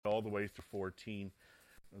all the way through 14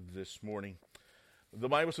 this morning. The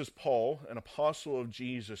Bible says, Paul, an apostle of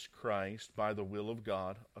Jesus Christ, by the will of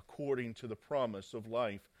God, according to the promise of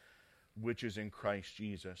life which is in Christ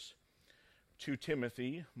Jesus. To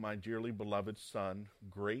Timothy, my dearly beloved son,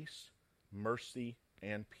 grace, mercy,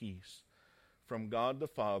 and peace from God the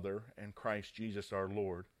Father and Christ Jesus our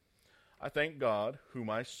Lord. I thank God,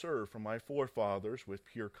 whom I serve from my forefathers with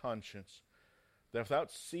pure conscience, that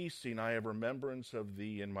without ceasing I have remembrance of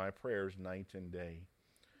thee in my prayers night and day,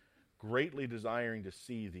 greatly desiring to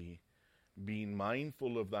see thee, being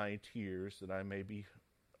mindful of thy tears, that I may be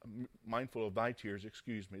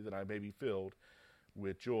that I may be filled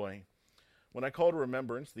with joy. When I call to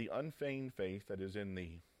remembrance the unfeigned faith that is in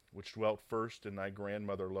thee, which dwelt first in thy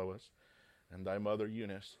grandmother Lois and thy mother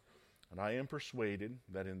Eunice, and I am persuaded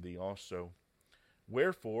that in thee also.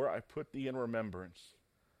 Wherefore I put thee in remembrance,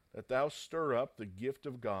 that thou stir up the gift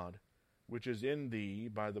of God, which is in thee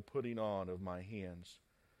by the putting on of my hands.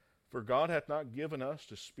 For God hath not given us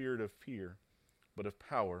the spirit of fear, but of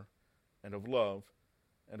power, and of love,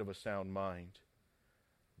 and of a sound mind.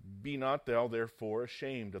 Be not thou therefore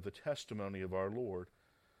ashamed of the testimony of our Lord,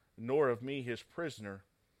 nor of me his prisoner,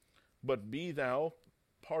 but be thou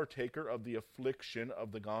partaker of the affliction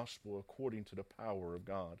of the gospel according to the power of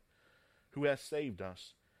God, who hath saved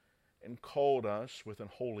us, and called us with an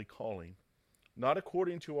holy calling, not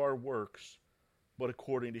according to our works, but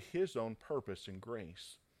according to his own purpose and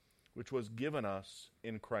grace, which was given us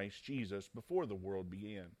in Christ Jesus before the world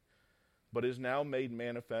began, but is now made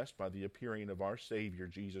manifest by the appearing of our Savior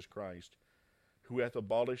Jesus Christ, who hath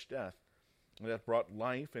abolished death, and hath brought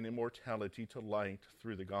life and immortality to light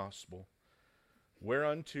through the gospel,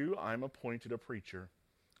 whereunto I am appointed a preacher,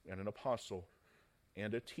 and an apostle,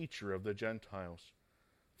 and a teacher of the Gentiles.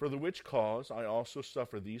 For the which cause I also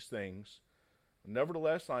suffer these things.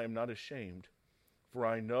 Nevertheless I am not ashamed, for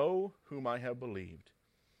I know whom I have believed,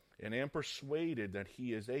 and am persuaded that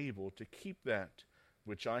he is able to keep that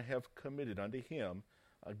which I have committed unto him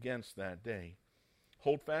against that day.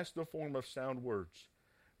 Hold fast the form of sound words,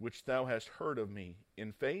 which thou hast heard of me,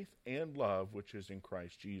 in faith and love which is in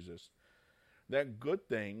Christ Jesus. That good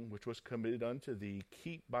thing which was committed unto thee,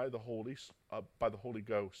 keep by the Holy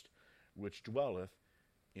Ghost, which dwelleth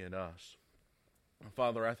in us.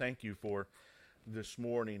 Father, I thank you for this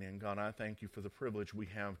morning, and God, I thank you for the privilege we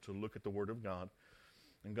have to look at the Word of God.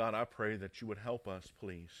 And God, I pray that you would help us,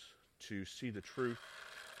 please, to see the truth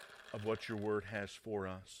of what your Word has for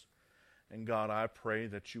us. And God, I pray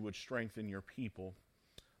that you would strengthen your people.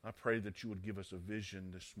 I pray that you would give us a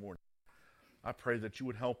vision this morning. I pray that you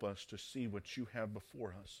would help us to see what you have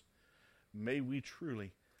before us. May we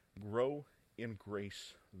truly grow in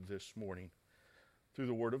grace this morning through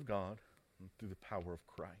the Word of God and through the power of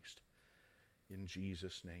Christ. In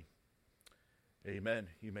Jesus' name, amen.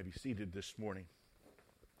 You may be seated this morning.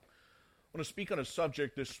 I want to speak on a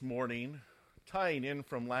subject this morning, tying in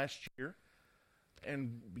from last year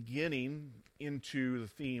and beginning into the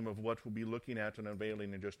theme of what we'll be looking at and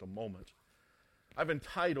unveiling in just a moment. I've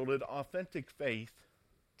entitled it, Authentic Faith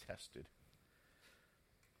Tested.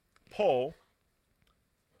 Paul,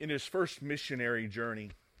 in his first missionary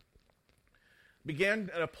journey, began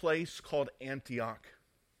at a place called Antioch.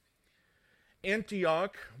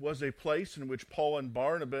 Antioch was a place in which Paul and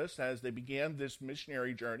Barnabas, as they began this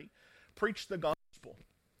missionary journey, preached the gospel.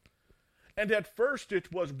 And at first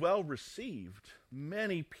it was well received.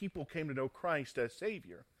 Many people came to know Christ as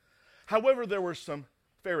Savior. However, there were some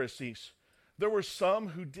Pharisees. There were some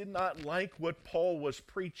who did not like what Paul was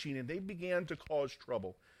preaching, and they began to cause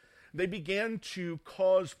trouble. They began to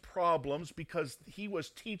cause problems because he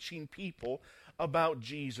was teaching people about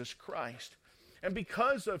Jesus Christ. And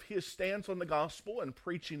because of his stance on the gospel and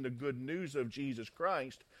preaching the good news of Jesus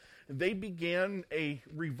Christ, they began a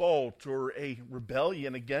revolt or a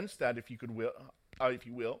rebellion against that, if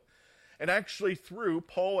you will, and actually threw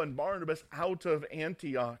Paul and Barnabas out of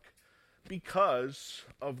Antioch because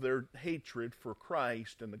of their hatred for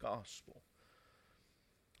Christ and the gospel.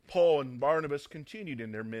 Paul and Barnabas continued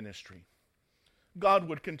in their ministry. God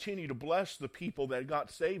would continue to bless the people that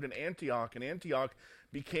got saved in Antioch, and Antioch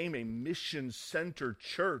became a mission-centered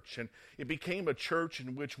church, and it became a church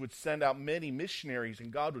in which would send out many missionaries,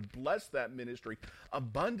 and God would bless that ministry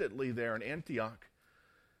abundantly there in Antioch.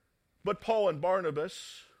 But Paul and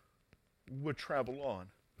Barnabas would travel on.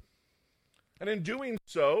 And in doing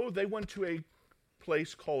so, they went to a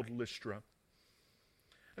place called Lystra.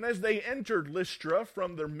 And as they entered Lystra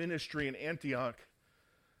from their ministry in Antioch,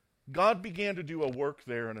 God began to do a work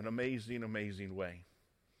there in an amazing, amazing way.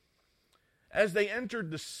 As they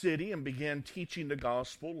entered the city and began teaching the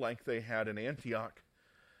gospel like they had in Antioch,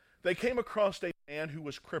 they came across a man who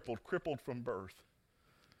was crippled from birth.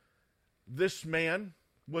 This man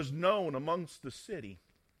was known amongst the city.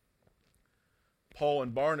 Paul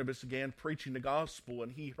and Barnabas began preaching the gospel,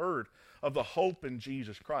 and he heard of the hope in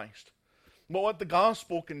Jesus Christ. But what the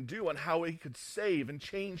gospel can do and how it could save and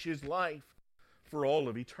change his life for all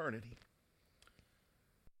of eternity.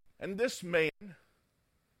 And this man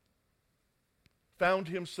found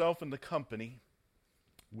himself in the company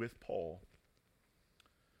with Paul.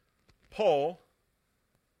 Paul,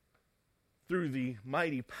 through the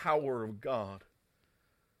mighty power of God,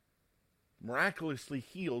 miraculously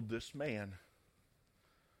healed this man.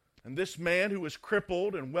 And this man, who was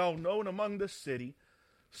crippled and well known among the city,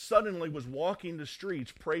 suddenly was walking the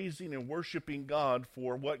streets praising and worshiping God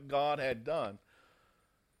for what God had done.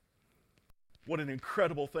 What an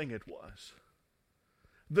incredible thing it was.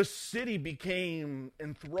 The city became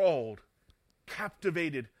enthralled,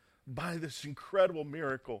 captivated by this incredible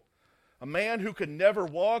miracle. A man who could never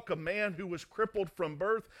walk, a man who was crippled from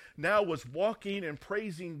birth, now was walking and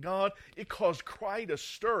praising God. It caused quite a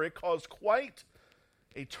stir. It caused quite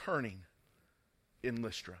a turning in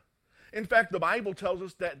Lystra. In fact, the Bible tells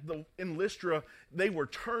us that in Lystra, they were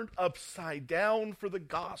turned upside down for the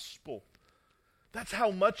gospel. That's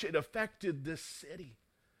how much it affected this city.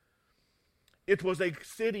 It was a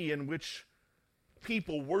city in which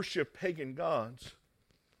people worship pagan gods.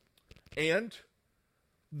 And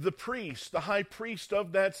the priest, the high priest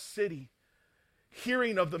of that city,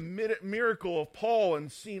 hearing of the miracle of Paul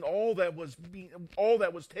and seeing all that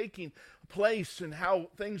was taking place and how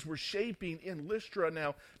things were shaping in Lystra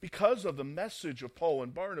now because of the message of Paul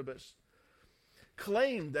and Barnabas,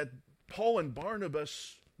 claimed that Paul and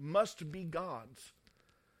Barnabas must be gods.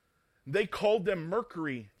 They called them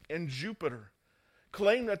Mercury and Jupiter,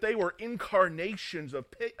 claimed that they were incarnations of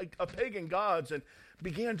pagan gods, and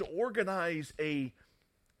began to organize a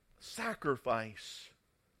sacrifice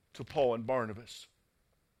to Paul and Barnabas.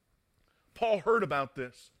 Paul heard about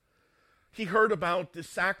this. He heard about the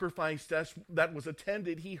sacrifice that was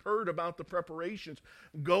attended. He heard about the preparations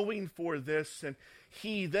going for this, and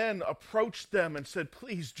he then approached them and said,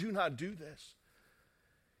 "Please do not do this."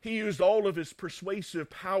 He used all of his persuasive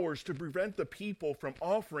powers to prevent the people from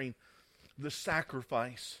offering the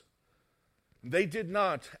sacrifice. They did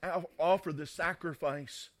not offer the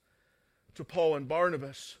sacrifice to Paul and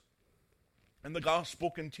Barnabas. And the gospel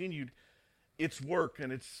continued its work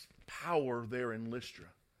and its power there in Lystra.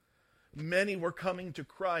 Many were coming to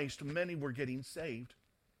Christ. Many were getting saved.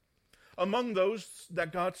 Among those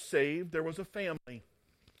that got saved, there was a family.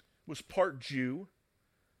 It was part Jew,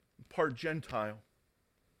 part Gentile.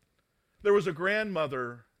 There was a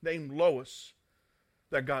grandmother named Lois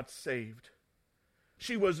that got saved.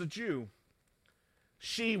 She was a Jew.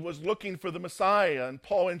 She was looking for the Messiah, and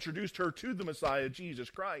Paul introduced her to the Messiah,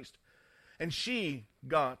 Jesus Christ. And she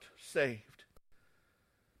got saved.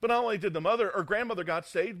 But not only did grandmother got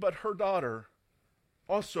saved, but her daughter,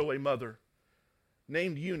 also a mother,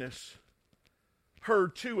 named Eunice,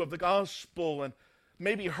 heard too of the gospel and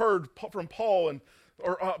maybe heard from Paul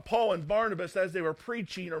and Barnabas as they were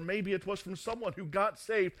preaching, or maybe it was from someone who got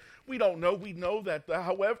saved. We don't know. We know that,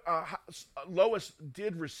 however, Lois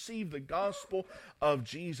did receive the gospel of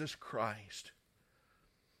Jesus Christ.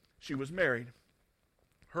 She was married.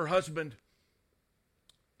 Her husband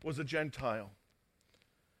was a Gentile.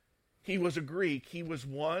 He was a Greek. He was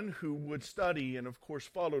one who would study and, of course,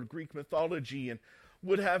 followed Greek mythology and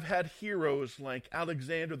would have had heroes like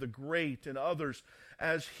Alexander the Great and others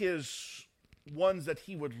as his ones that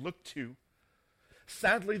he would look to.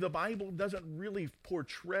 Sadly, the Bible doesn't really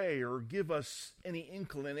portray or give us any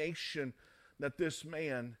inclination that this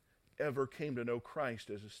man ever came to know Christ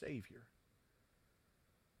as a Savior.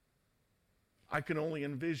 I can only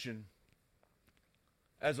envision,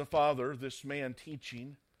 as a father, this man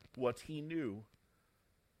teaching what he knew,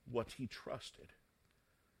 what he trusted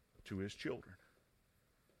to his children.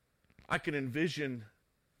 I can envision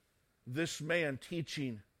this man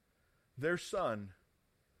teaching their son,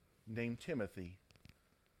 named Timothy,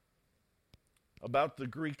 about the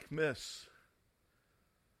Greek myths,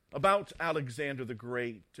 about Alexander the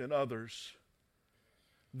Great and others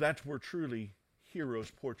that were truly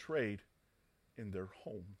heroes portrayed in their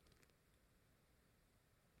home.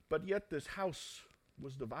 But yet this house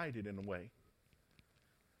was divided in a way,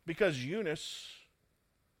 because Eunice,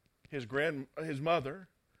 his mother,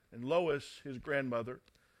 and Lois, his grandmother,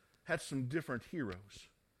 had some different heroes.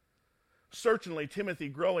 Certainly, Timothy,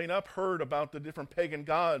 growing up, heard about the different pagan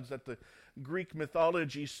gods that the Greek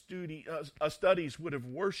mythology studies would have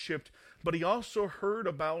worshipped, but he also heard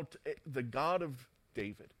about the God of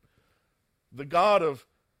David, the God of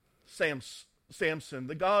Samson,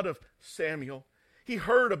 the God of Samuel. He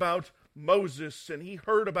heard about Moses, and he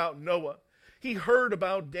heard about Noah. He heard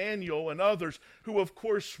about Daniel and others who, of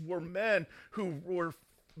course, were men who were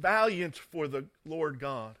valiant for the Lord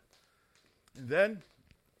God. And then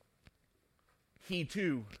he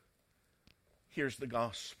too hears the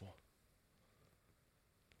gospel.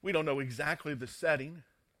 We don't know exactly the setting,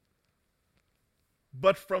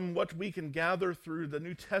 but from what we can gather through the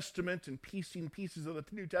New Testament and piecing pieces of the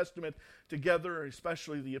New Testament together,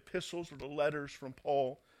 especially the epistles or the letters from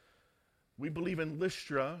Paul, we believe in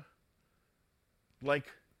Lystra, like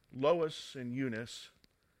Lois and Eunice,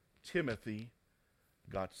 Timothy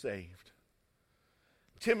got saved.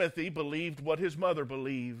 Timothy believed what his mother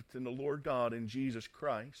believed in the Lord God and Jesus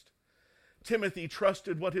Christ. Timothy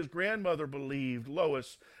trusted what his grandmother believed,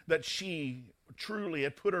 Lois, that she truly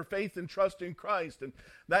had put her faith and trust in Christ, and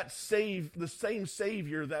that saved the same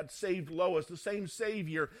Savior that saved Lois, the same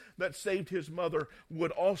Savior that saved his mother,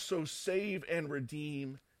 would also save and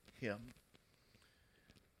redeem him.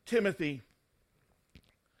 Timothy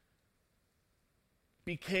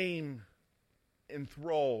became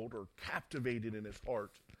enthralled or captivated in his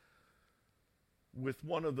heart with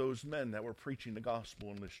one of those men that were preaching the gospel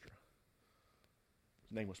in Lystra.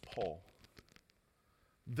 His name was Paul.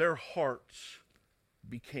 Their hearts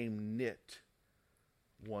became knit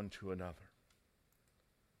one to another.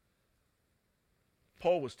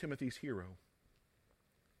 Paul was Timothy's hero.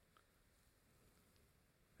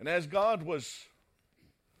 And as God was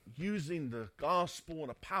using the gospel in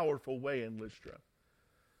a powerful way in Lystra,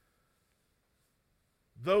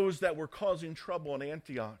 those that were causing trouble in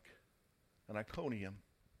Antioch and Iconium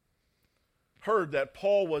heard that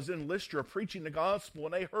Paul was in Lystra preaching the gospel,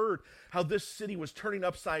 and they heard how this city was turning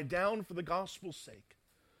upside down for the gospel's sake.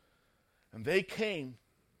 And they came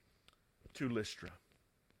to Lystra.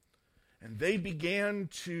 And they began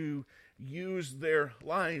to use their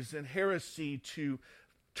lies and heresy to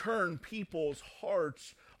turn people's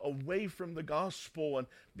hearts away from the gospel, and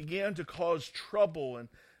began to cause trouble, and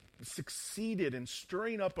succeeded in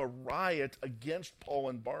stirring up a riot against Paul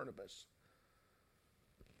and Barnabas.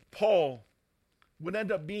 Paul would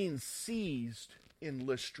end up being seized in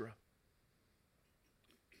Lystra.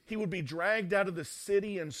 He would be dragged out of the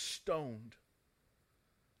city and stoned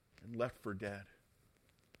and left for dead.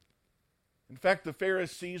 In fact, the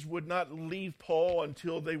Pharisees would not leave Paul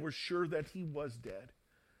until they were sure that he was dead.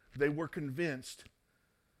 They were convinced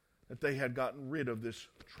that they had gotten rid of this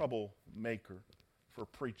troublemaker for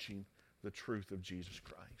preaching the truth of Jesus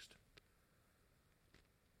Christ.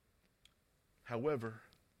 However,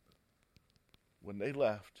 when they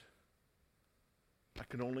left, I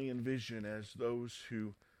can only envision as those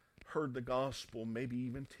who heard the gospel, maybe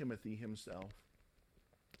even Timothy himself,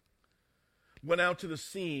 went out to the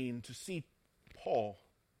scene to see Paul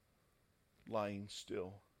lying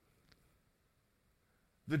still.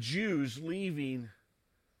 The Jews leaving,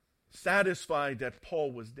 satisfied that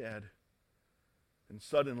Paul was dead. And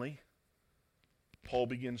suddenly, Paul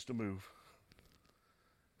begins to move.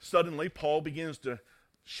 Suddenly, Paul begins to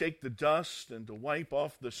shake the dust and to wipe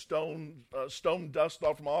off the stone dust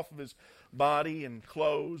off of his body and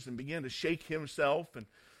clothes, and began to shake himself, and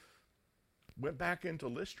went back into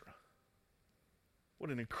Lystra.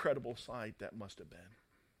 What an incredible sight that must have been.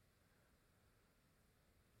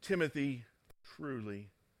 Timothy truly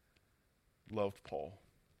loved Paul.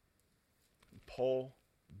 And Paul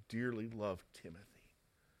dearly loved Timothy.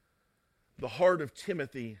 The heart of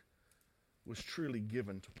Timothy was truly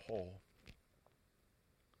given to Paul.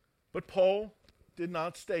 But Paul did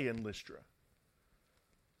not stay in Lystra.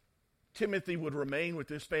 Timothy would remain with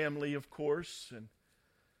his family, of course, and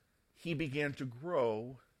he began to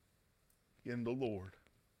grow in the Lord.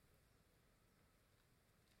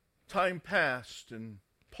 Time passed, and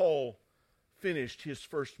Paul finished his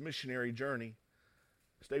first missionary journey.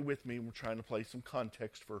 Stay with me. We're trying to play some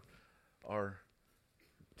context for our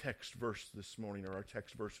text verse this morning, or our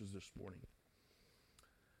text verses this morning.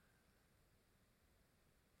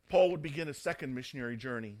 Paul would begin a second missionary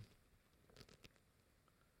journey.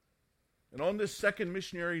 And on this second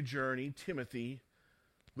missionary journey, Timothy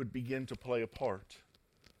would begin to play a part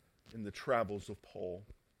in the travels of Paul.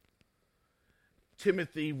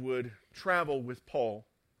 Timothy would travel with Paul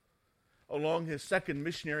along his second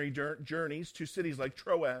missionary journeys to cities like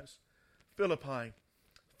Troas, Philippi,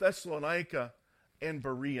 Thessalonica, and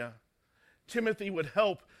Berea. Timothy would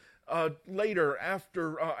help later,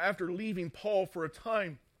 after leaving Paul for a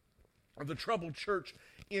time of the troubled church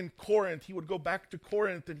in Corinth. He would go back to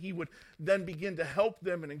Corinth, and he would then begin to help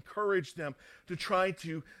them and encourage them to try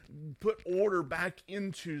to put order back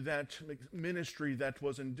into that ministry that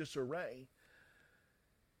was in disarray.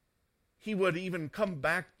 he would even come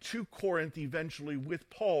back to Corinth eventually with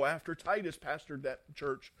Paul after Titus pastored that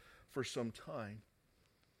church for some time.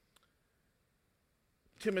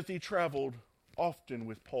 Timothy traveled often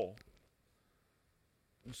with Paul.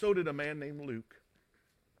 And so did a man named Luke.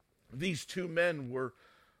 These two men were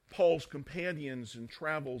Paul's companions in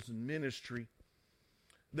travels and ministry.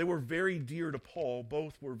 They were very dear to Paul.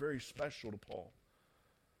 Both were very special to Paul.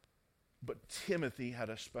 But Timothy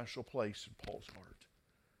had a special place in Paul's heart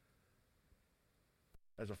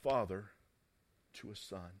as a father to a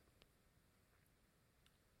son.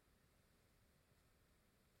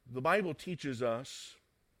 The Bible teaches us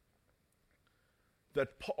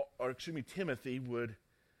that Timothy would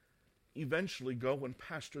eventually go and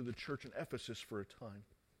pastor the church in Ephesus for a time.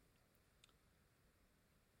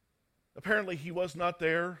 Apparently he was not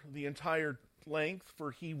there the entire length,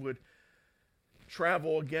 for he would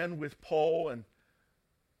travel again with Paul, and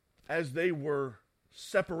as they were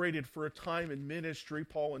separated for a time in ministry,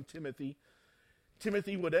 Paul and Timothy,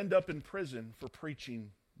 Timothy would end up in prison for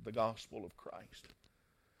preaching the gospel of Christ.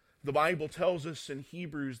 The Bible tells us in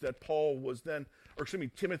Hebrews that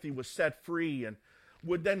Timothy was set free and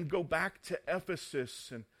would then go back to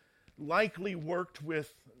Ephesus and likely worked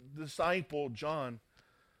with the disciple John,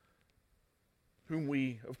 whom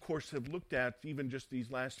we, of course, have looked at even just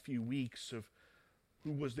these last few weeks, of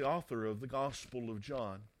who was the author of the Gospel of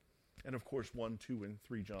John, and of course 1, 2, and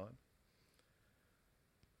 3 John.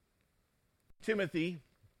 Timothy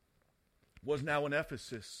was now in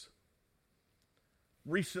Ephesus,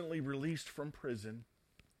 recently released from prison,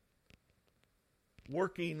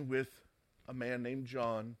 working with a man named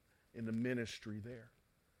John in the ministry there.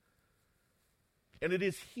 And it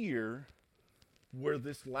is here where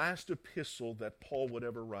this last epistle that Paul would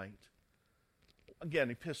ever write, again,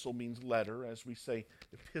 epistle means letter, as we say,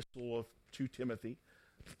 epistle to Timothy,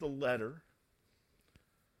 it's the letter.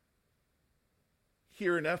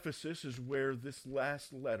 Here in Ephesus is where this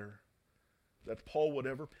last letter that Paul would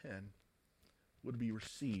ever pen would be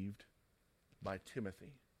received by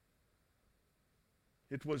Timothy.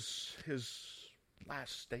 It was his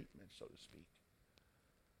last statement, so to speak,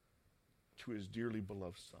 to his dearly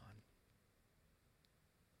beloved son.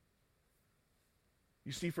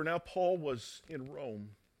 You see, for now, Paul was in Rome.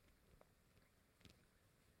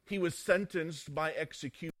 He was sentenced by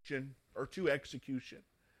execution, or to execution.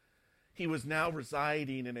 He was now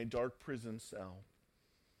residing in a dark prison cell.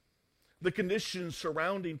 The conditions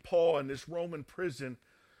surrounding Paul in this Roman prison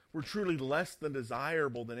were truly less than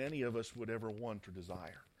desirable than any of us would ever want or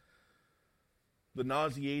desire. The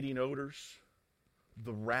nauseating odors,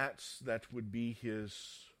 the rats that would be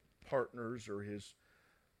his partners or his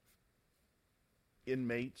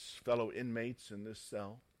fellow inmates in this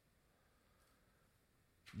cell,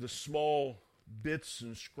 the small bits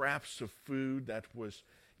and scraps of food that was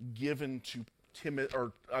given to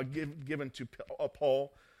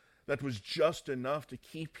Paul, that was just enough to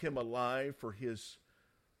keep him alive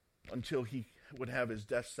until he would have his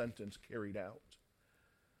death sentence carried out.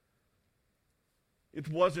 It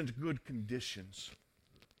wasn't good conditions.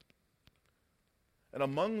 And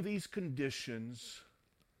among these conditions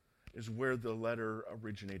is where the letter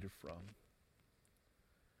originated from.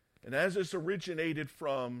 And as it's originated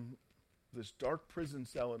from this dark prison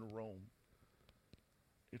cell in Rome,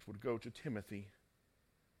 it would go to Timothy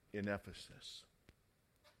in Ephesus.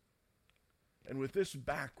 And with this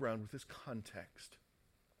background, with this context,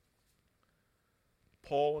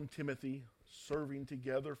 Paul and Timothy serving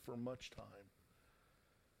together for much time,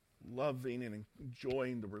 loving and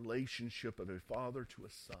enjoying the relationship of a father to a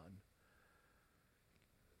son,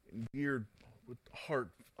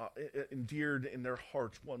 endeared in their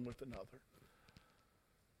hearts one with another,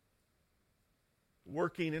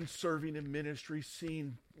 working and serving in ministry,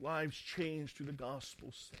 seeing lives changed through the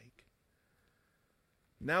gospel's sake.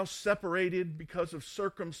 Now separated because of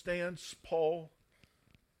circumstance, Paul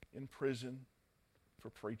in prison for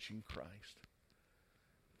preaching Christ.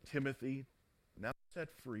 Timothy now set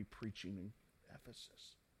free, preaching in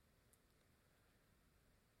Ephesus.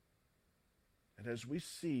 And as we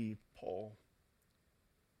see Paul,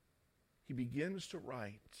 he begins to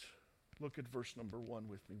write. Look at verse number 1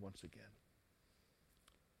 with me once again.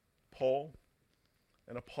 Paul,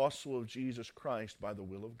 an apostle of Jesus Christ by the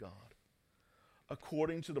will of God,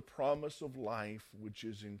 according to the promise of life which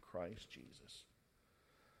is in Christ Jesus.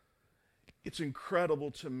 It's incredible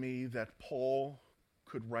to me that Paul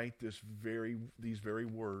could write these very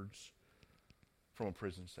words from a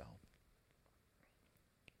prison cell.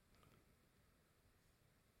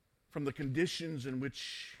 From the conditions in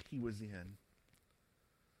which he was in.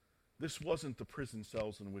 This wasn't the prison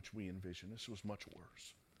cells in which we envision. This was much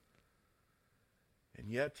worse.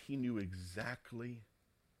 And yet he knew exactly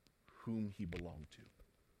whom he belonged to.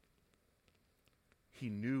 He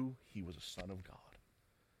knew he was a son of God.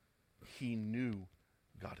 He knew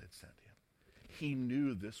God had sent him. He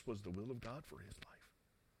knew this was the will of God for his life.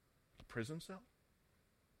 A prison cell?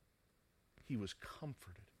 He was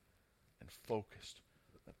comforted and focused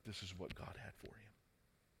that this is what God had for him.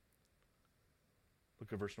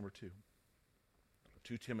 Look at verse number 2.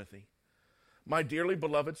 To Timothy, my dearly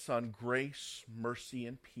beloved son, grace, mercy,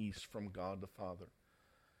 and peace from God the Father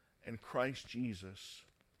and Christ Jesus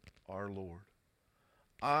our Lord.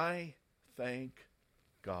 I thank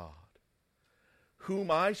God,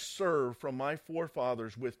 whom I serve from my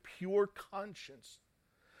forefathers with pure conscience,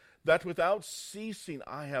 that without ceasing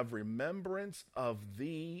I have remembrance of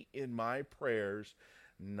thee in my prayers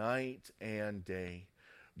night and day,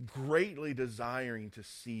 greatly desiring to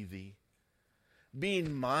see thee,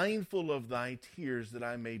 being mindful of thy tears, that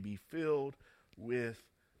I may be filled with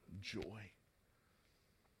joy.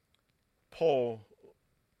 Paul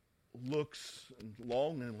looks and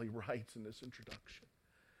longingly writes in this introduction.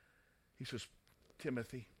 He says,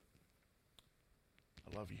 Timothy,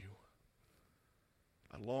 I love you.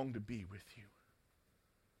 I long to be with you.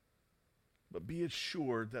 But be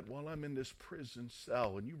assured that while I'm in this prison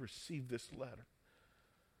cell and you receive this letter,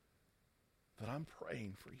 that I'm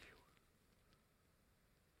praying for you.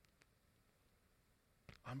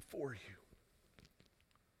 I'm for you.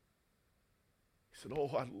 He said,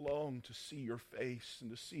 oh, I long to see your face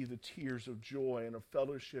and to see the tears of joy and of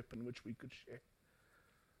fellowship in which we could share.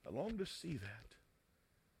 I long to see that.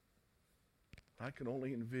 I can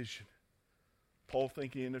only envision Paul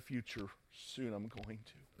thinking in the future, soon I'm going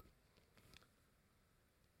to.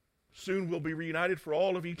 Soon we'll be reunited for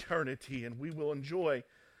all of eternity, and we will enjoy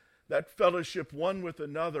that fellowship one with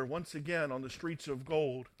another once again on the streets of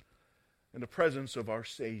gold in the presence of our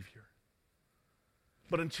Savior.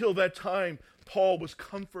 But until that time, Paul was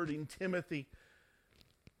comforting Timothy.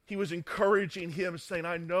 He was encouraging him, saying,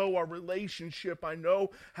 I know our relationship. I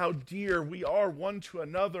know how dear we are one to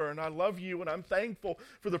another, and I love you, and I'm thankful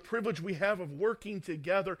for the privilege we have of working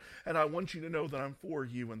together, and I want you to know that I'm for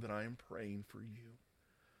you and that I am praying for you.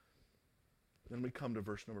 Then we come to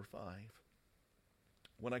verse number 5.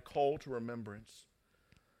 When I call to remembrance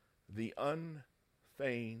the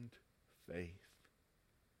unfeigned faith.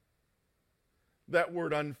 That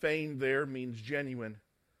word unfeigned there means genuine,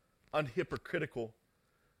 unhypocritical,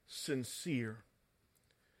 sincere.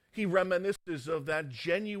 He reminisces of that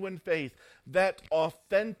genuine faith, that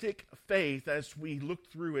authentic faith as we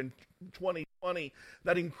looked through in 2020,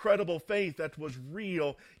 that incredible faith that was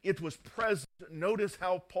real, it was present. Notice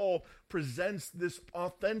how Paul presents this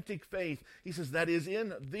authentic faith. He says, that is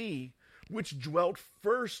in thee, which dwelt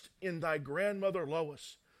first in thy grandmother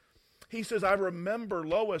Lois. He says, I remember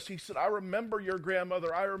Lois. He said, I remember your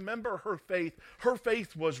grandmother. I remember her faith. Her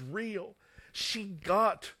faith was real. She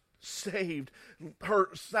got saved.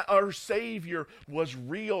 Her Savior was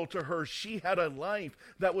real to her. She had a life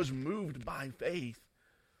that was moved by faith.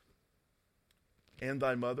 And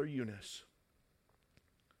thy mother Eunice.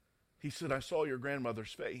 He said, I saw your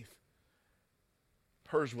grandmother's faith.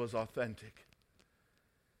 Hers was authentic.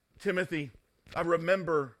 Timothy, I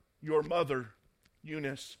remember your mother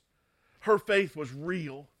Eunice. Her faith was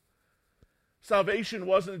real. Salvation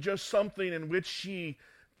wasn't just something in which she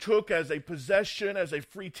took as a possession, as a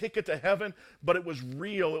free ticket to heaven, but it was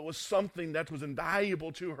real. It was something that was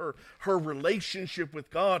invaluable to her. Her relationship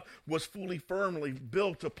with God was fully, firmly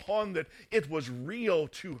built upon that. It was real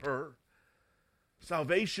to her.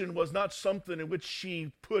 Salvation was not something in which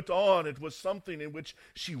she put on. It was something in which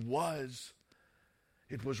she was.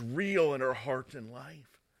 It was real in her heart and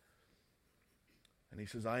life. And he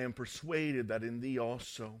says, I am persuaded that in thee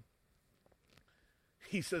also.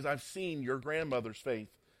 He says, I've seen your grandmother's faith.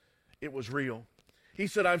 It was real. He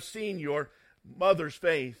said, I've seen your mother's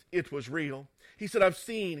faith. It was real. He said, I've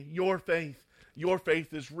seen your faith. Your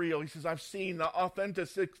faith is real. He says, I've seen the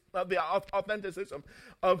authenticism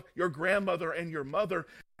of your grandmother and your mother.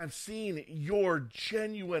 I've seen your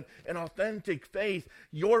genuine and authentic faith.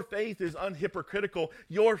 Your faith is unhypocritical.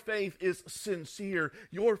 Your faith is sincere.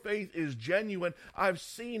 Your faith is genuine. I've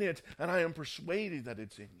seen it, and I am persuaded that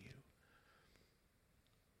it's in you.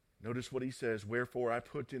 Notice what he says, wherefore I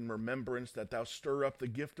put in remembrance that thou stir up the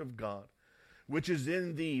gift of God, which is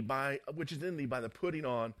in thee by the putting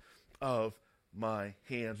on of my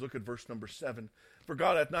hands. Look at verse number 7. For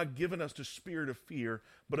God hath not given us the spirit of fear,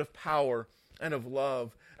 but of power and of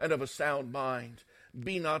love and of a sound mind.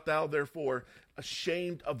 Be not thou therefore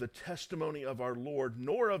ashamed of the testimony of our Lord,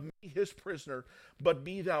 nor of me his prisoner, but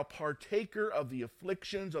be thou partaker of the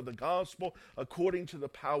afflictions of the gospel according to the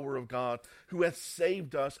power of God, who hath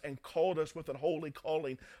saved us and called us with an holy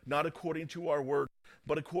calling, not according to our works,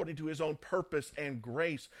 but according to his own purpose and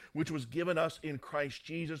grace, which was given us in Christ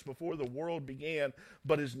Jesus before the world began,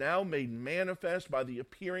 but is now made manifest by the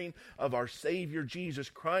appearing of our Savior Jesus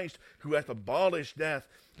Christ, who hath abolished death,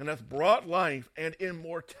 and hath brought life and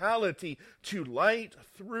immortality to light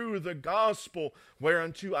through the gospel,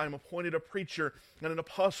 whereunto I am appointed a preacher and an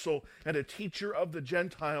apostle and a teacher of the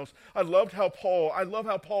Gentiles. I love how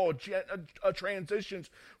Paul transitions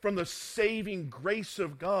from the saving grace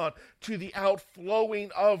of God to the outflowing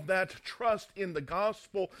of that trust in the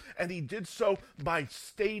gospel, and he did so by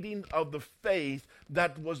stating of the faith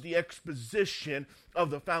that was the exposition of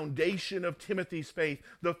the foundation of Timothy's faith,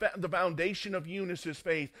 the foundation of Eunice's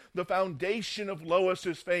faith, the foundation of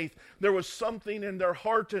Lois's faith. There was something in their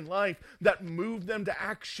heart and life that moved them to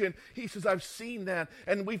action. He says, I've seen that,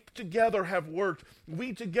 and we together have worked.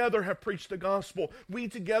 We together have preached the gospel. We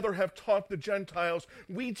together have taught the Gentiles.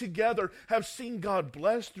 We together have seen God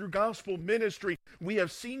bless through gospel ministry. We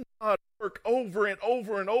have seen God work over and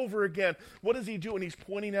over and over again. What is he doing? He's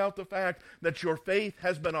pointing out the fact that your faith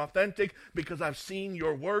has been authentic because I've seen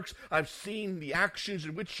your works. I've seen the actions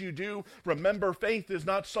in which you do. Remember, faith is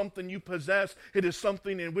not something you possess. It is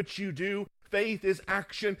something in which you do. Faith is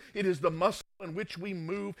action. It is the muscle in which we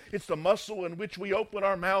move. It's the muscle in which we open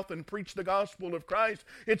our mouth and preach the gospel of Christ.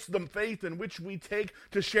 It's the faith in which we take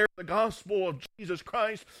to share the gospel of Jesus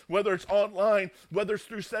Christ, whether it's online, whether it's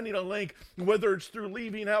through sending a link, whether it's through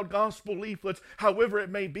leaving out gospel leaflets, however it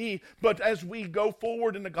may be. But as we go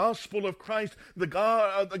forward in the gospel of Christ, the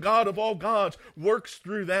God of all gods works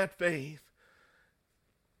through that faith.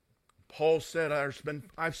 Paul said,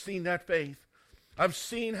 I've seen that faith. I've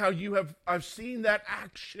seen I've seen that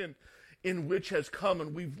action in which has come,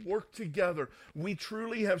 and we've worked together. We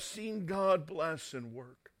truly have seen God bless and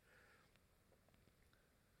work.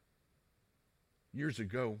 Years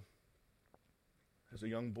ago, as a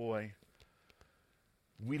young boy,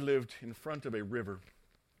 we lived in front of a river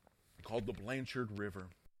called the Blanchard River.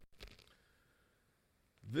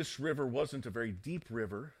 This river wasn't a very deep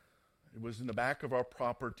river. It was in the back of our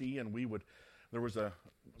property, and there was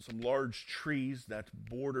some large trees that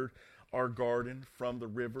bordered our garden from the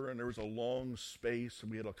river, and there was a long space,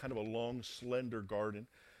 and we had a kind of a long, slender garden.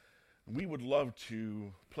 And we would love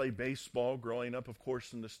to play baseball growing up, of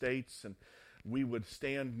course, in the States, and we would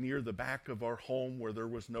stand near the back of our home where there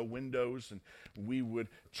was no windows, and we would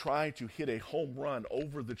try to hit a home run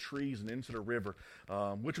over the trees and into the river,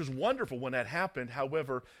 which was wonderful when that happened.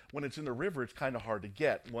 However, when it's in the river, it's kind of hard to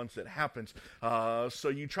get once it happens. So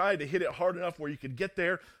you try to hit it hard enough where you could get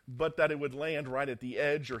there, but that it would land right at the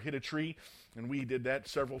edge or hit a tree. And we did that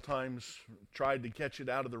several times, tried to catch it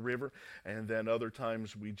out of the river, and then other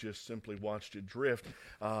times we just simply watched it drift.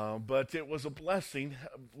 But it was a blessing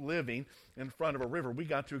living in front of a river. We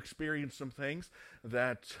got to experience some things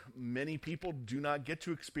that many people do not get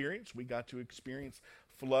to experience. We got to experience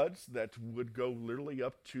floods that would go literally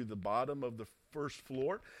up to the bottom of the first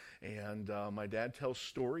floor. And my dad tells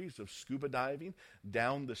stories of scuba diving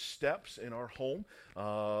down the steps in our home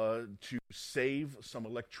to save some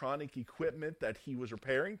electronic equipment that he was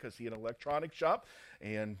repairing, because he had an electronic shop,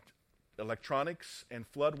 and electronics and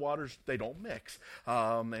floodwaters, they don't mix.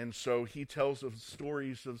 And so he tells of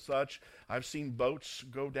stories of such. I've seen boats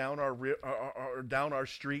go down down our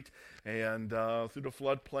street and through the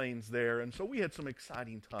floodplains there. And so we had some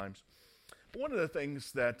exciting times. One of the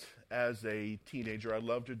things that as a teenager I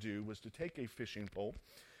loved to do was to take a fishing pole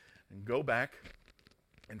and go back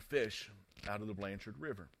and fish out of the Blanchard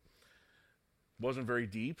River. It wasn't very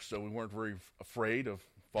deep, so we weren't very afraid of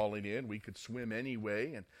falling in. We could swim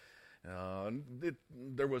anyway, and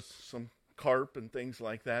there was some carp and things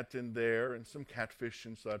like that in there, and some catfish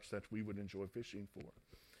and such that we would enjoy fishing for.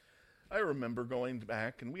 I remember going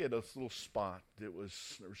back, and we had this little spot. There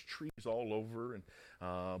was trees all over, and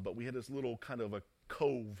but we had this little kind of a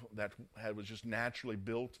cove that was just naturally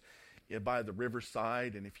built by the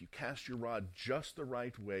riverside, and if you cast your rod just the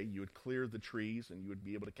right way, you would clear the trees, and you would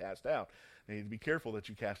be able to cast out. And you'd be careful that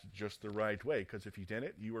you cast it just the right way, because if you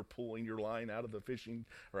didn't, you were pulling your line out of the fishing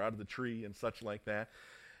or out of the tree and such like that.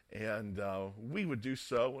 And we would do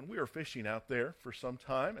so, and we were fishing out there for some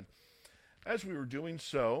time, and as we were doing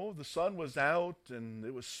so, the sun was out and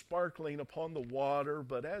it was sparkling upon the water,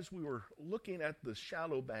 but as we were looking at the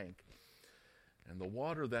shallow bank and the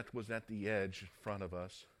water that was at the edge in front of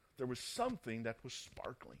us, there was something that was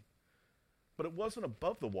sparkling. But it wasn't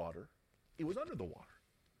above the water, it was under the water.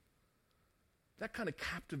 That kind of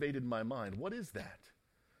captivated my mind. What is that?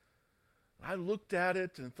 I looked at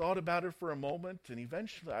it and thought about it for a moment, and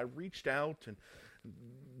eventually I reached out and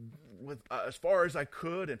with as far as I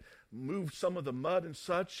could and moved some of the mud and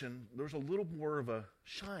such, and there was a little more of a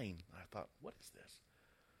shine. I thought, what is this?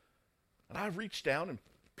 And I reached down and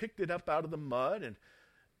picked it up out of the mud, and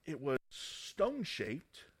it was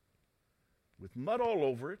stone-shaped with mud all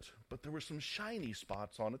over it, but there were some shiny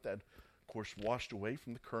spots on it that, of course, washed away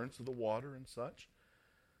from the currents of the water and such.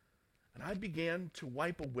 And I began to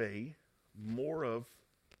wipe away more of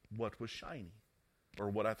what was shiny, or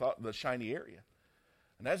what I thought the shiny area.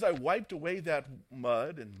 And as I wiped away that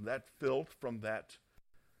mud and that filth from that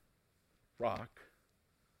rock,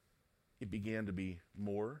 it began to be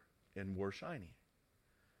more and more shiny.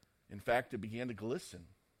 In fact, it began to glisten,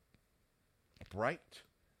 a bright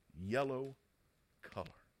yellow color.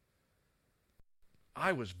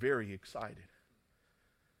 I was very excited.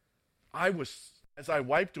 As I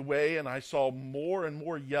wiped away and I saw more and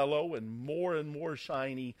more yellow and more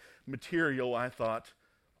shiny material, I thought,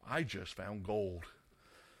 I just found gold.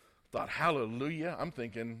 Thought, hallelujah. I'm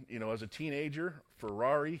thinking, as a teenager,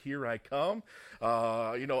 Ferrari, here I come.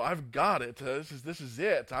 I've got it. This is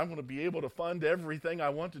it. I'm going to be able to fund everything I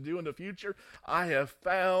want to do in the future. I have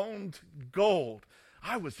found gold.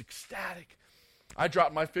 I was ecstatic. I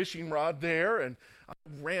dropped my fishing rod there, and I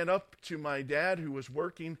ran up to my dad, who was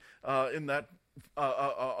working on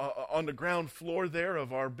the ground floor there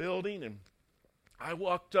of our building, and I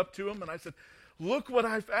walked up to him and I said, "Look what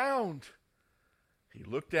I found." He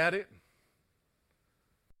looked at it.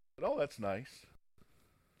 Said, "Oh, that's nice."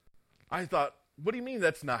 I thought, "What do you mean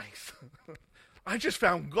that's nice?" I just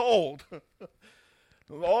found gold.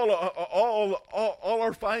 All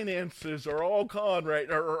our finances are all gone, right?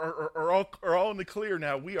 Are all in the clear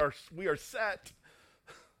now. We are set.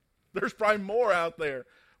 There's probably more out there.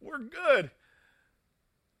 We're good.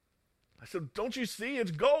 I said, "Don't you see?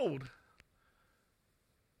 It's gold."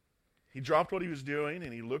 He dropped what he was doing,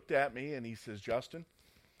 and he looked at me, and he says, "Justin,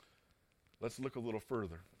 let's look a little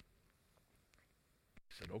further."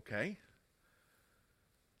 I said, "Okay."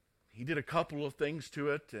 He did a couple of things to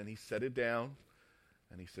it, and he set it down,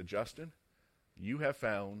 and he said, "Justin, you have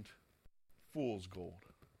found fool's gold."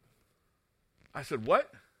 I said,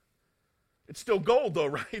 "What? It's still gold, though,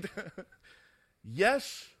 right?"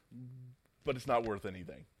 "Yes, but it's not worth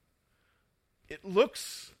anything. It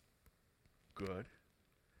looks good.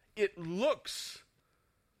 It looks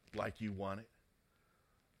like you want it.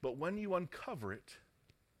 But when you uncover it,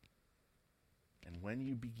 and when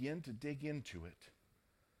you begin to dig into it,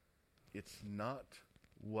 it's not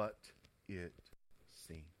what it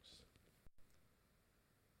seems."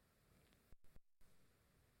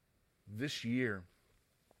 This year,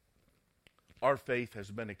 our faith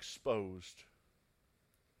has been exposed.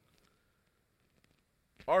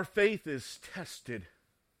 Our faith is tested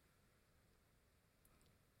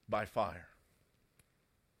by fire.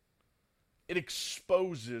 It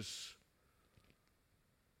exposes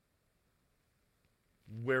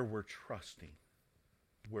where we're trusting,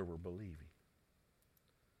 where we're believing.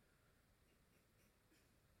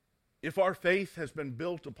 If our faith has been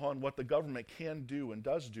built upon what the government can do and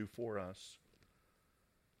does do for us,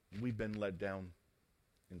 we've been let down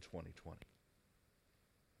in 2020.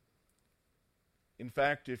 In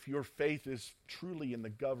fact, if your faith is truly in the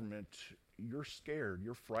government, you're scared,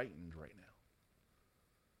 you're frightened right now,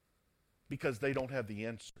 because they don't have the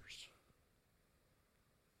answers.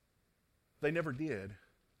 They never did,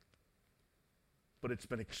 but it's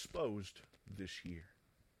been exposed this year.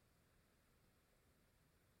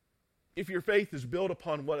 If your faith is built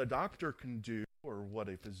upon what a doctor can do or what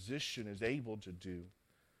a physician is able to do,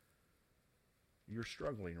 you're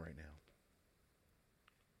struggling right now,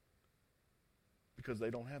 because they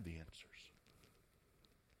don't have the answers.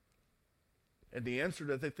 And the answer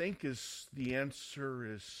that they think is the answer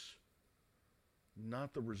is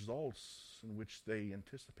not the results in which they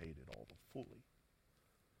anticipated all fully.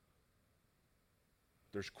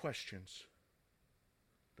 There's questions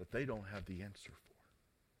that they don't have the answer for.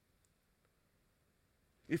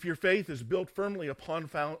 If your faith is built firmly upon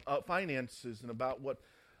finances and about what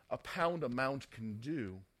a pound amount can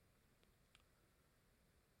do,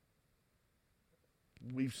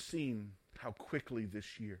 we've seen how quickly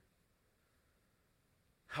this year,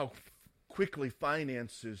 how quickly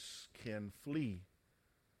finances can flee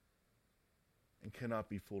and cannot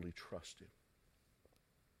be fully trusted.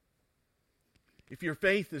 If your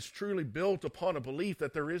faith is truly built upon a belief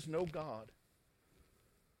that there is no God,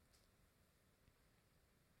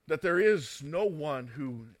 that there is no one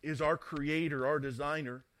who is our creator, our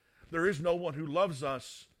designer, there is no one who loves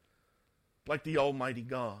us like the Almighty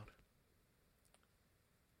God,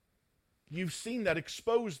 You've seen that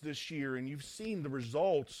exposed this year, and you've seen the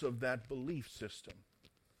results of that belief system.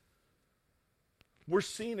 We're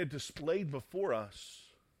seeing it displayed before us.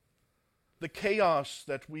 The chaos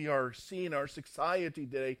that we are seeing in our society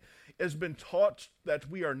today has been taught that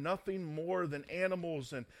we are nothing more than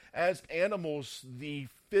animals, and as animals, the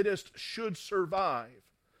fittest should survive.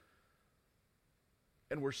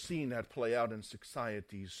 And we're seeing that play out in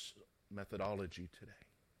society's methodology today.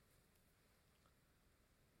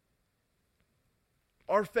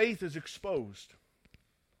 Our faith is exposed.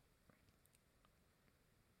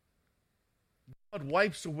 God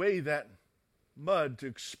wipes away that mud to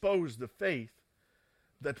expose the faith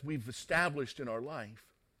that we've established in our life.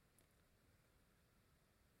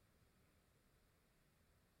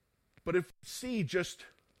 But if we see just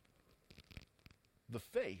the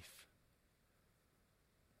faith,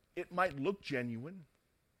 it might look genuine,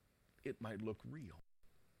 it might look real.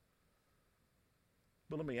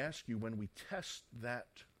 But let me ask you, when we test that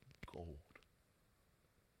gold,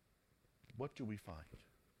 what do we find?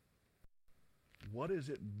 What is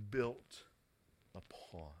it built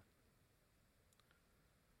upon?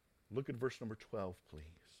 Look at verse number 12, please.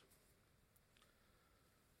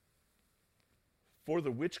 For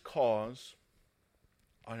the which cause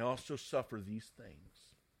I also suffer these things.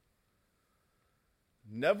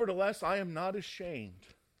 Nevertheless, I am not ashamed.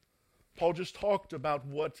 Paul just talked about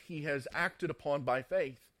what he has acted upon by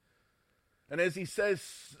faith. And as he says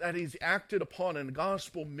that he's acted upon in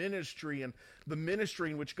gospel ministry and the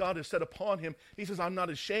ministry in which God has set upon him, he says, I'm not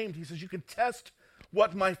ashamed. He says, you can test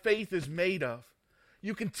what my faith is made of.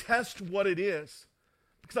 You can test what it is,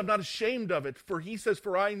 because I'm not ashamed of it. For he says,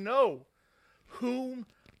 for I know whom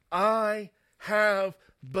I have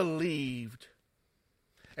believed,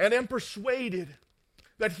 and am persuaded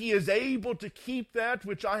that he is able to keep that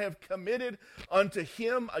which I have committed unto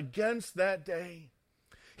him against that day.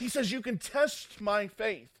 He says, you can test my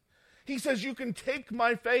faith. He says, you can take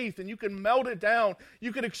my faith and you can melt it down.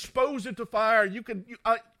 You can expose it to fire. You can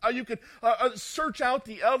search out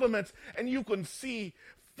the elements, and you can see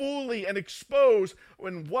fully and expose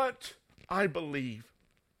in what I believe.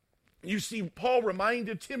 You see, Paul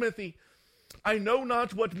reminded Timothy, I know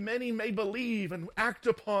not what many may believe and act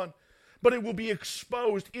upon, but it will be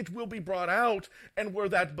exposed, it will be brought out, and where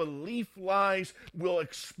that belief lies will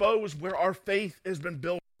expose where our faith has been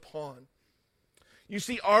built upon. You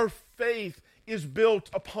see, our faith is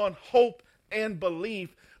built upon hope and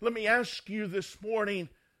belief. Let me ask you this morning,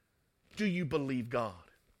 do you believe God?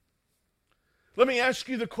 Let me ask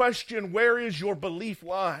you the question, where is your belief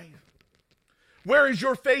lying? Where is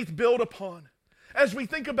your faith built upon? As we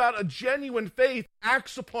think about a genuine faith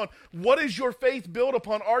acts upon, what is your faith built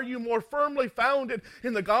upon? Are you more firmly founded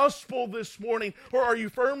in the gospel this morning, or are you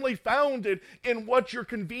firmly founded in what your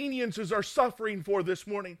conveniences are suffering for this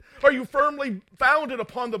morning? Are you firmly founded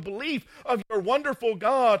upon the belief of your wonderful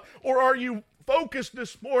God, or are you focused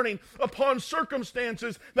this morning upon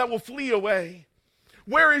circumstances that will flee away?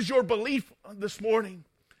 Where is your belief this morning?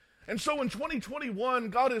 And so in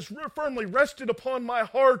 2021, God has firmly rested upon my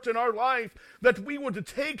heart and our life that we were to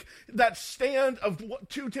take that stand of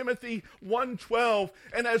 2 Timothy 1:12.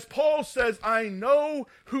 And as Paul says, I know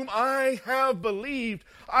whom I have believed.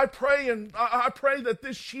 I pray that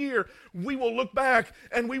this year we will look back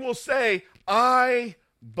and we will say, I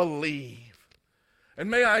believe. And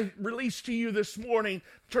may I release to you this morning,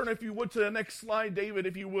 turn if you would to the next slide, David,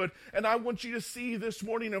 if you would, and I want you to see this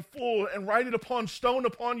morning in full and write it upon stone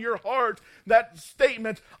upon your heart, that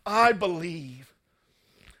statement, I believe.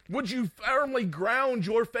 Would you firmly ground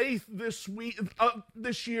your faith this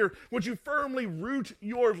year? Would you firmly root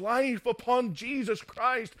your life upon Jesus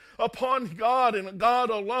Christ, upon God and God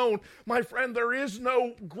alone? My friend, there is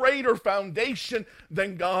no greater foundation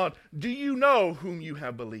than God. Do you know whom you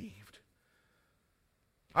have believed?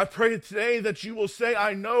 I pray today that you will say,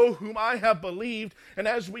 I know whom I have believed. And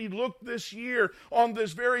as we look this year on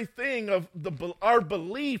this very thing of our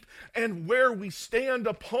belief and where we stand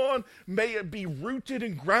upon, may it be rooted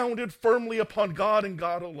and grounded firmly upon God and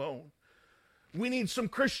God alone. We need some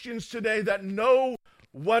Christians today that know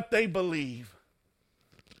what they believe.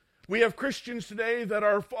 We have Christians today that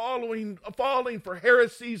are falling for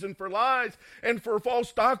heresies and for lies and for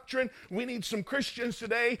false doctrine. We need some Christians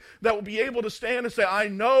today that will be able to stand and say, I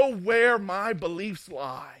know where my beliefs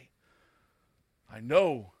lie. I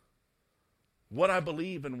know what I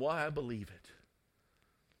believe and why I believe it.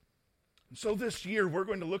 And so this year we're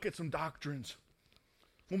going to look at some doctrines.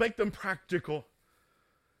 We'll make them practical.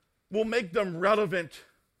 We'll make them relevant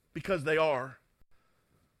because they are.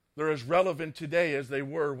 They're as relevant today as they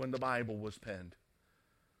were when the Bible was penned.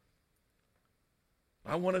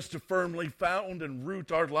 I want us to firmly found and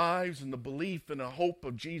root our lives in the belief and the hope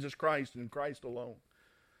of Jesus Christ and Christ alone.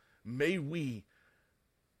 May we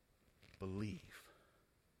believe.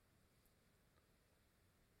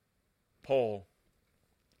 Paul,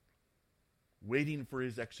 waiting for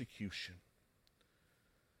his execution,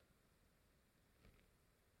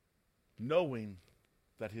 knowing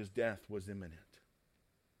that his death was imminent,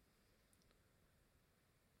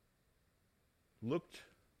 looked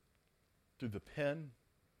through the pen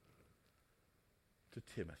to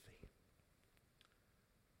Timothy.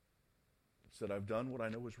 Said, I've done what I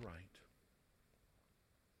know is right.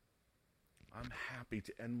 I'm happy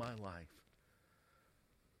to end my life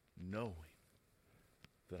knowing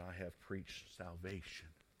that I have preached salvation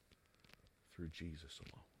through Jesus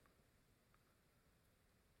alone.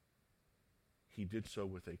 He did so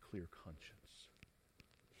with a clear conscience.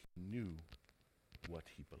 He knew what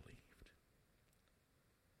he believed.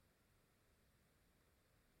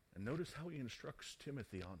 And notice how he instructs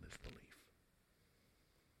Timothy on this belief.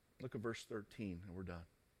 Look at verse 13, and we're done.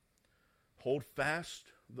 Hold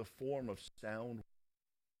fast the form of sound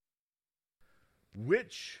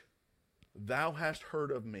which thou hast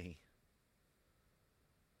heard of me,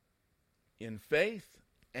 in faith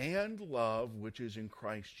and love which is in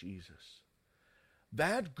Christ Jesus.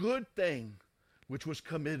 That good thing which was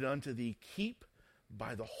committed unto thee, keep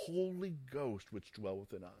by the Holy Ghost which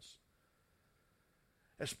dwelleth in us.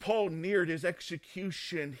 As Paul neared his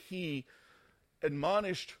execution, he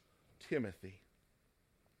admonished Timothy,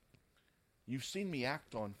 you've seen me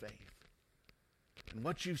act on faith. And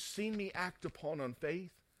what you've seen me act upon on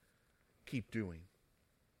faith, keep doing.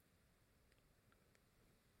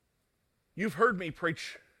 You've heard me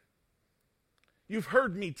preach. You've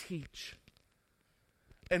heard me teach.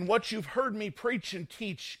 And what you've heard me preach and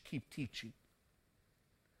teach, keep teaching.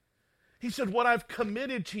 He said, what I've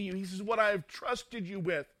committed to you, he says, what I've trusted you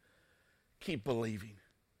with, keep believing.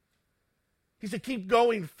 He said, keep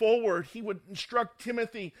going forward. He would instruct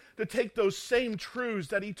Timothy to take those same truths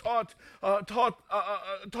that he taught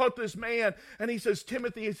this man. And he says,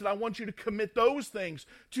 Timothy, he said, I want you to commit those things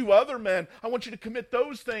to other men. I want you to commit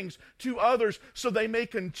those things to others so they may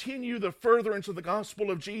continue the furtherance of the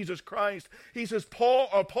gospel of Jesus Christ. He says,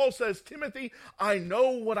 Paul says, Timothy, I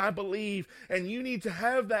know what I believe, and you need to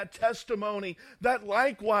have that testimony that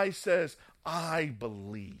likewise says, I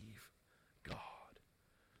believe.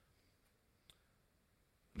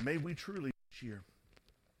 May we truly this year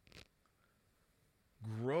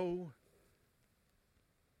grow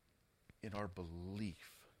in our belief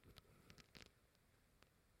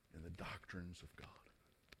in the doctrines of God.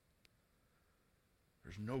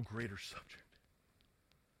 There's no greater subject.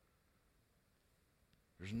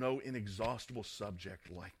 There's no inexhaustible subject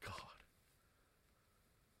like God.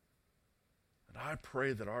 And I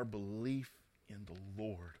pray that our belief in the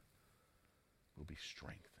Lord will be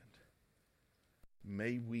strengthened.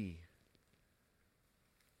 May we,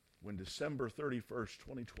 when December 31st,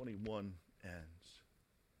 2021 ends,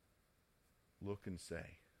 look and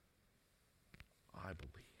say, I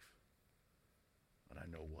believe, and I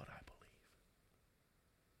know what I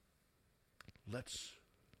believe. Let's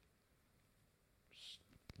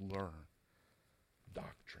learn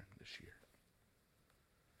doctrine this year.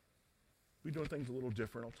 We're doing things a little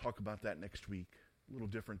different. I'll talk about that next week. A little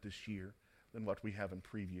different this year than what we have in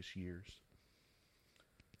previous years.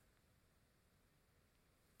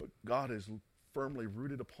 But God has firmly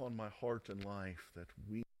rooted upon my heart and life that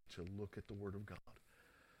we need to look at the Word of God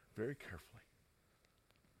very carefully.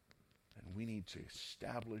 And we need to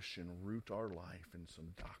establish and root our life in some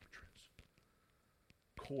doctrines,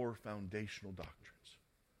 core foundational doctrines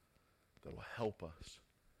that will help us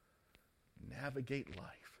navigate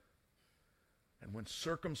life. And when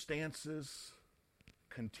circumstances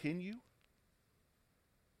continue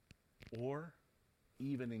or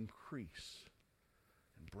even increase,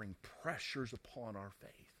 bring pressures upon our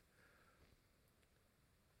faith.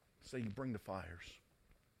 Say you bring the fires.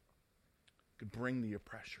 You could bring the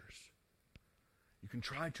pressures. You can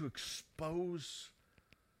try to expose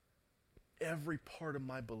every part of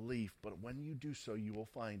my belief, but when you do so, you will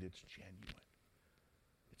find it's genuine.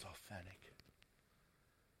 It's authentic.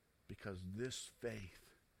 Because this faith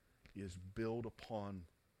is built upon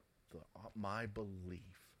my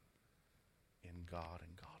belief in God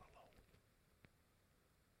and God alone.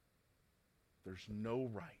 There's no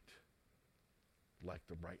right like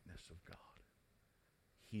the rightness of God.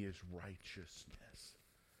 He is righteousness.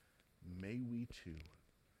 May we too.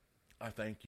 I thank you.